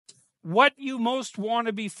what you most want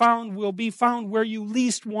to be found will be found where you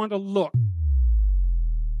least want to look.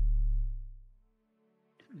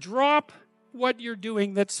 Drop what you're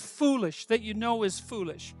doing that's foolish, that you know is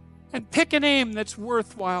foolish, and pick an aim that's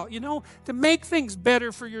worthwhile, to make things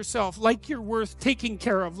better for yourself, like you're worth taking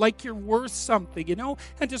care of, like you're worth something,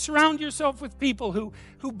 and to surround yourself with people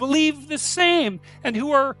who believe the same and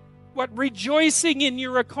who are rejoicing in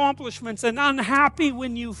your accomplishments and unhappy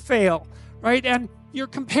when you fail, right? And you're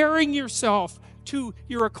comparing yourself to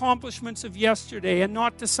your accomplishments of yesterday and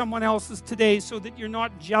not to someone else's today, so that you're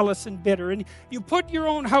not jealous and bitter. And you put your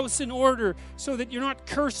own house in order so that you're not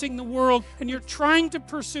cursing the world, and you're trying to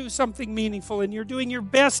pursue something meaningful, and you're doing your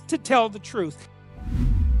best to tell the truth.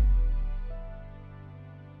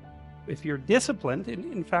 If you're disciplined,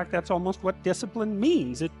 in fact, that's almost what discipline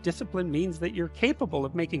means. Discipline means that you're capable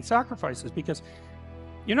of making sacrifices, because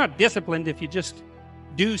you're not disciplined if you just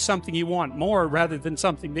do something you want more rather than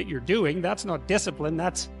something that you're doing. That's not discipline.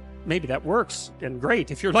 Maybe that works, and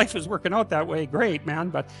great. If your life is working out that way, great, man,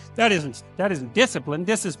 but that isn't discipline.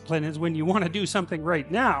 Discipline is when you want to do something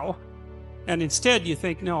right now, and instead you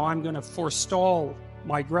think, no, I'm going to forestall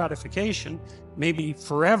my gratification, maybe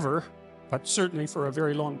forever, but certainly for a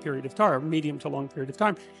very long period of time, medium to long period of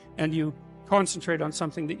time, and you concentrate on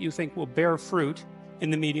something that you think will bear fruit in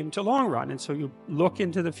the medium to long run. And so you look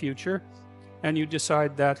into the future, and you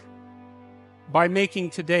decide that by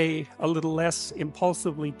making today a little less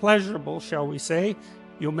impulsively pleasurable, shall we say,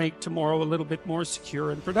 you'll make tomorrow a little bit more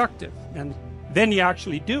secure and productive. And then you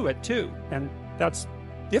actually do it too. And that's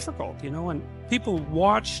difficult, and people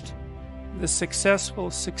watched the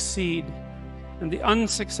successful succeed and the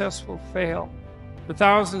unsuccessful fail for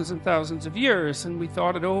thousands and thousands of years, and we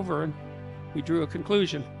thought it over and we drew a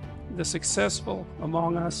conclusion. The successful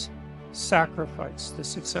among us sacrifice. The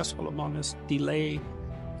successful among us delay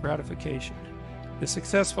gratification. The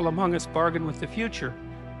successful among us bargain with the future.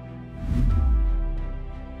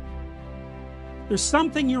 There's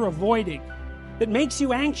something you're avoiding that makes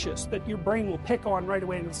you anxious, that your brain will pick on right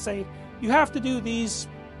away and it'll say, you have to do these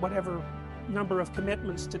whatever number of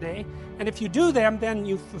commitments today, and if you do them, then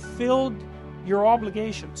you've fulfilled your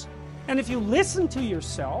obligations. And if you listen to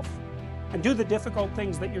yourself and do the difficult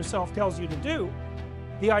things that yourself tells you to do,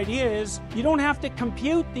 the idea is you don't have to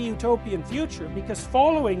compute the utopian future, because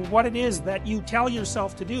following what it is that you tell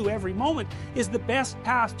yourself to do every moment is the best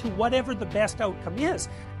path to whatever the best outcome is.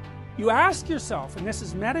 You ask yourself, and this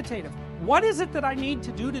is meditative, what is it that I need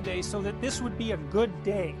to do today so that this would be a good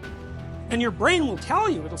day? And your brain will tell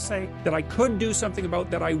you, it'll say that I could do something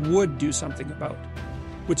about, that I would do something about.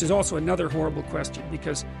 Which is also another horrible question,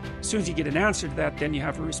 because as soon as you get an answer to that, then you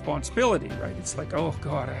have a responsibility, right? It's like, oh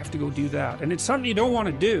God, I have to go do that. And it's something you don't want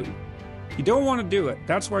to do. You don't want to do it.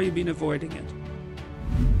 That's why you've been avoiding it.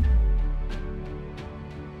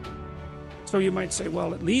 So you might say,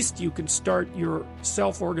 well, at least you can start your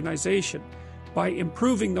self-organization by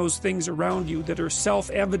improving those things around you that are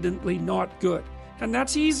self-evidently not good. And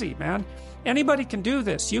that's easy, man. Anybody can do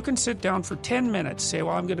this. You can sit down for 10 minutes, say,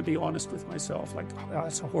 well, I'm going to be honest with myself. Like, oh,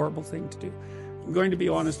 that's a horrible thing to do. I'm going to be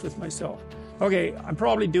honest with myself. Okay, I'm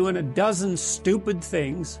probably doing a dozen stupid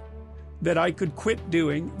things that I could quit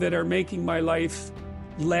doing that are making my life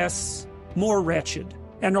more wretched,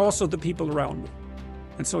 and also the people around me.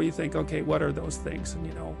 And so you think, okay, what are those things?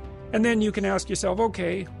 And then you can ask yourself,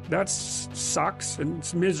 okay, that sucks and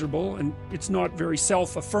it's miserable and it's not very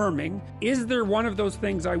self-affirming. Is there one of those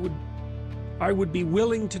things I would be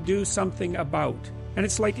willing to do something about? And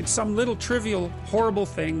it's like it's some little trivial, horrible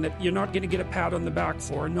thing that you're not going to get a pat on the back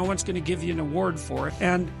for, and no one's going to give you an award for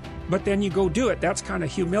it. But then you go do it. That's kind of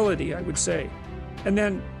humility, I would say. And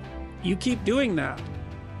then you keep doing that.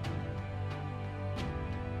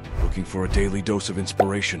 Looking for a daily dose of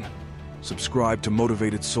inspiration? Subscribe to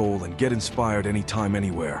Motivated Soul and get inspired anytime,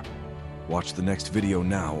 anywhere. Watch the next video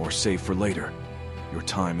now or save for later. Your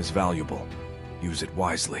time is valuable. Use it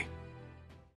wisely.